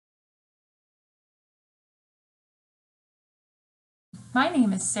My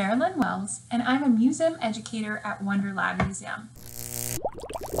name is Sarah Lynn Wells, and I'm a museum educator at Wonderlab Museum.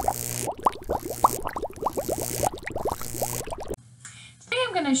 Today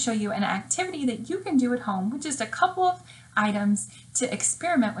I'm going to show you an activity that you can do at home with just a couple of items to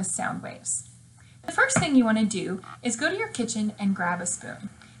experiment with sound waves. The first thing you want to do is go to your kitchen and grab a spoon.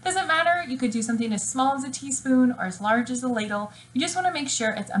 Doesn't matter, you could do something as small as a teaspoon or as large as a ladle. You just want to make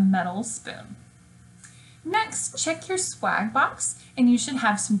sure it's a metal spoon. Next, check your swag box and you should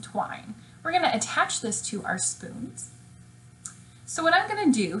have some twine. We're going to attach this to our spoons. So what I'm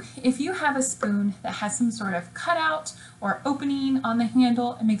going to do, if you have a spoon that has some sort of cutout or opening on the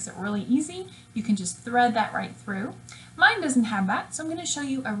handle, it makes it really easy. You can just thread that right through. Mine doesn't have that, so I'm going to show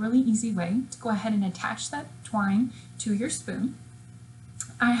you a really easy way to go ahead and attach that twine to your spoon.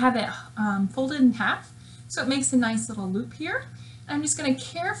 I have it folded in half, so it makes a nice little loop here. I'm just going to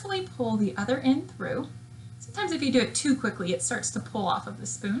carefully pull the other end through. Sometimes if you do it too quickly, it starts to pull off of the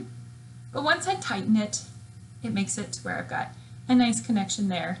spoon. But once I tighten it, it makes it to where I've got a nice connection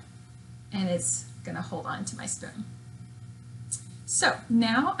there, and it's going to hold on to my spoon. So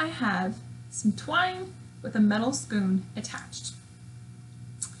now I have some twine with a metal spoon attached.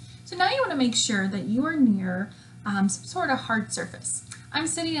 So now you want to make sure that you are near some sort of hard surface. I'm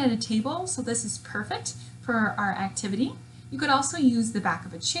sitting at a table, so this is perfect for our activity. You could also use the back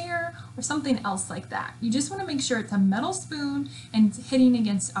of a chair or something else like that. You just want to make sure it's a metal spoon and hitting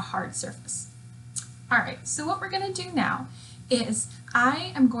against a hard surface. All right, so what we're going to do now is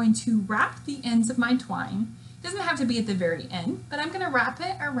I am going to wrap the ends of my twine. It doesn't have to be at the very end, but I'm going to wrap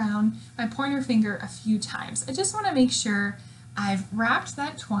it around my pointer finger a few times. I just want to make sure I've wrapped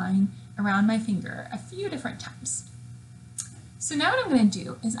that twine around my finger a few different times. So now what I'm going to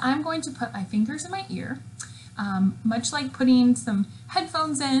do is I'm going to put my fingers in my ear, much like putting some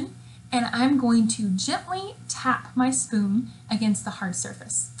headphones in, and I'm going to gently tap my spoon against the hard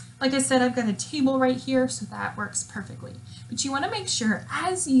surface. Like I said, I've got a table right here, so that works perfectly. But you want to make sure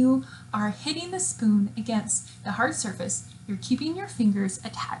as you are hitting the spoon against the hard surface, you're keeping your fingers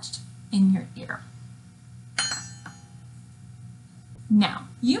attached in your ear. Now,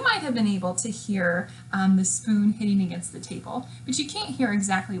 you might have been able to hear the spoon hitting against the table, but you can't hear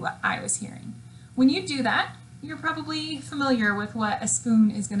exactly what I was hearing. When you do that, you're probably familiar with what a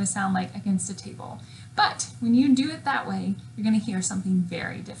spoon is going to sound like against a table. But when you do it that way, you're going to hear something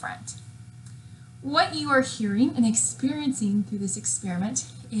very different. What you are hearing and experiencing through this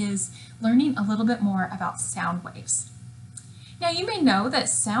experiment is learning a little bit more about sound waves. Now, you may know that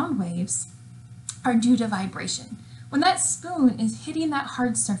sound waves are due to vibration. When that spoon is hitting that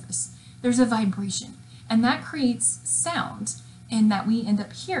hard surface, there's a vibration, and that creates sound, and that we end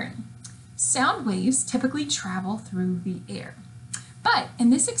up hearing. Sound waves typically travel through the air. But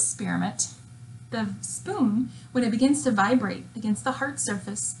in this experiment, the spoon, when it begins to vibrate against the hard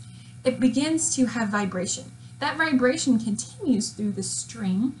surface, it begins to have vibration. That vibration continues through the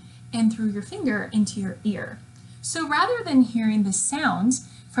string and through your finger into your ear. So rather than hearing the sounds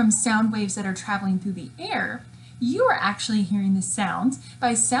from sound waves that are traveling through the air, you are actually hearing the sounds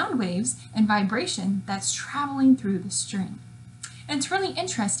by sound waves and vibration that's traveling through the string. And it's really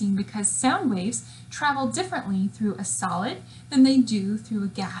interesting because sound waves travel differently through a solid than they do through a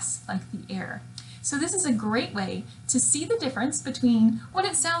gas like the air. So this is a great way to see the difference between what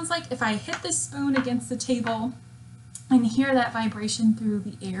it sounds like if I hit this spoon against the table and hear that vibration through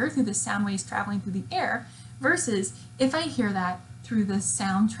the air, through the sound waves traveling through the air, versus if I hear that through the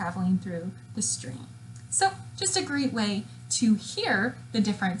sound traveling through the string. So just a great way to hear the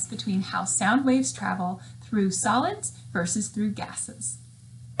difference between how sound waves travel through solids versus through gases.